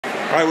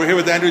All right, we're here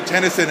with Andrew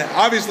Tennyson.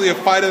 Obviously a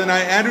fight of the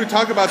night. Andrew,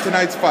 talk about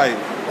tonight's fight.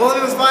 Well,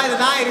 if it was fight of the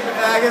night,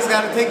 I guess I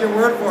got to take your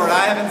word for it.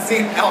 I haven't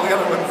seen all the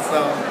other ones,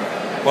 so.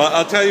 Well,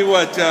 I'll tell you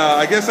what,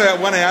 I guess I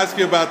want to ask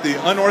you about the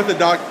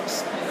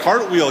unorthodox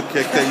cartwheel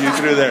kick that you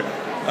threw there.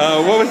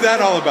 What was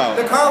that all about?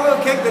 The cartwheel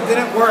kick that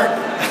didn't work.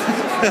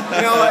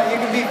 You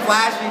can be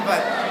flashy,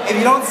 but if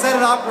you don't set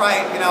it up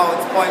right,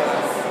 it's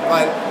pointless.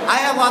 But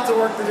I have lots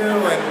of work to do,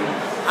 and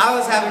I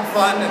was having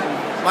fun, and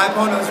my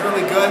opponent was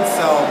really good,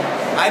 so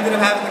I ended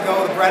up having to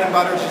go with bread and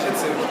butter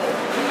jiu-jitsu.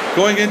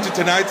 Going into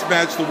tonight's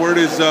match, the word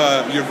is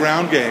your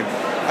ground game.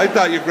 I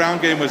thought your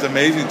ground game was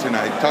amazing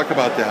tonight. Talk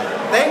about that.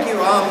 Thank you.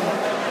 Well,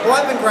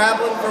 I've been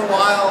grappling for a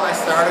while. I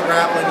started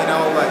grappling, but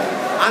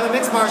I'm a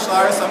mixed martial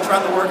artist, so I'm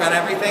trying to work on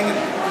everything. And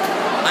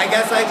I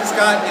guess I just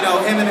got,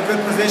 him in a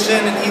good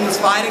position, and he was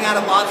fighting out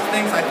of lots of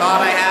things. I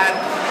thought I had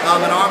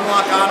an arm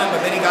lock on him,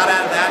 but then he got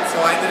out of that, so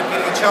I ended up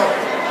getting a choke.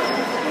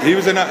 He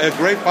was a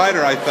great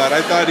fighter, I thought. I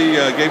thought he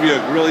gave you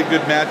a really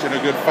good match and a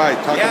good fight.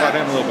 Talk about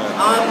him a little bit.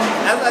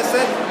 As I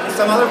said in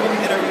some other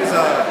interviews,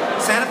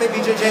 Santa Fe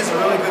BJJ is a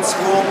really good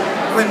school.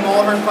 Quinn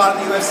Mulvern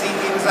fought in the UFC.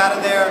 He was out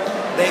of there.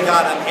 They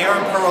got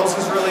Aaron Pearls,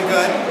 who's really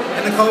good.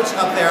 And the coach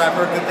up there, I've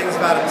heard good things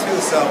about him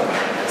too. So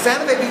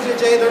Santa Fe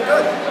BJJ, they're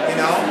good,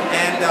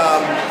 And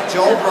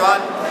Joel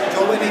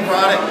Whitney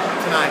brought it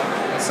tonight.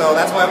 So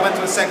that's why I went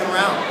to a second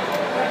round.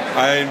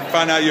 I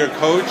found out you're a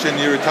coach, and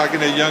you were talking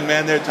to a young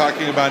man there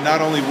talking about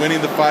not only winning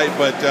the fight,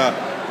 but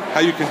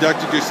how you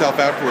conducted yourself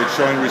afterwards,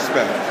 showing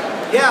respect.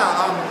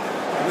 Yeah,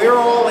 we're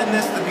all in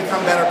this to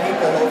become better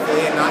people,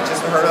 hopefully, and not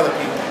just to hurt other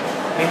people.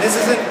 I mean, this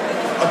isn't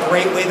a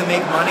great way to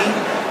make money,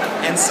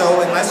 and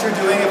so unless you're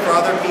doing it for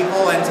other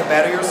people and to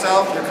better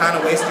yourself, you're kind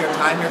of wasting your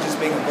time here just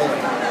being a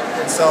bully.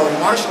 And so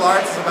martial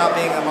arts is about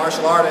being a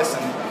martial artist,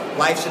 and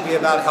life should be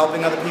about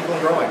helping other people and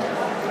growing.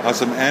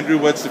 Awesome. Andrew,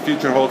 what's the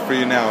future hold for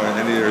you now?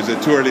 And is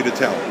it too early to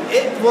tell?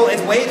 Well,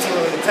 it's way too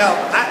early to tell.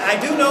 I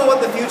do know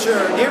what the near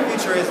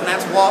future is, and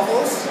that's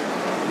waffles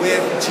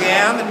with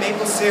jam and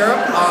maple syrup.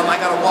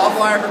 I got a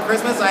waffle iron for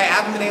Christmas. I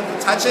haven't been able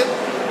to touch it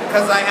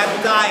because I had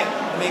to diet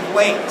to make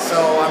weight. So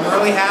I'm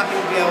really happy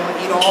to be able to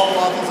eat all the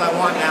waffles I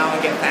want now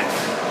and get fat.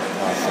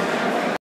 Awesome.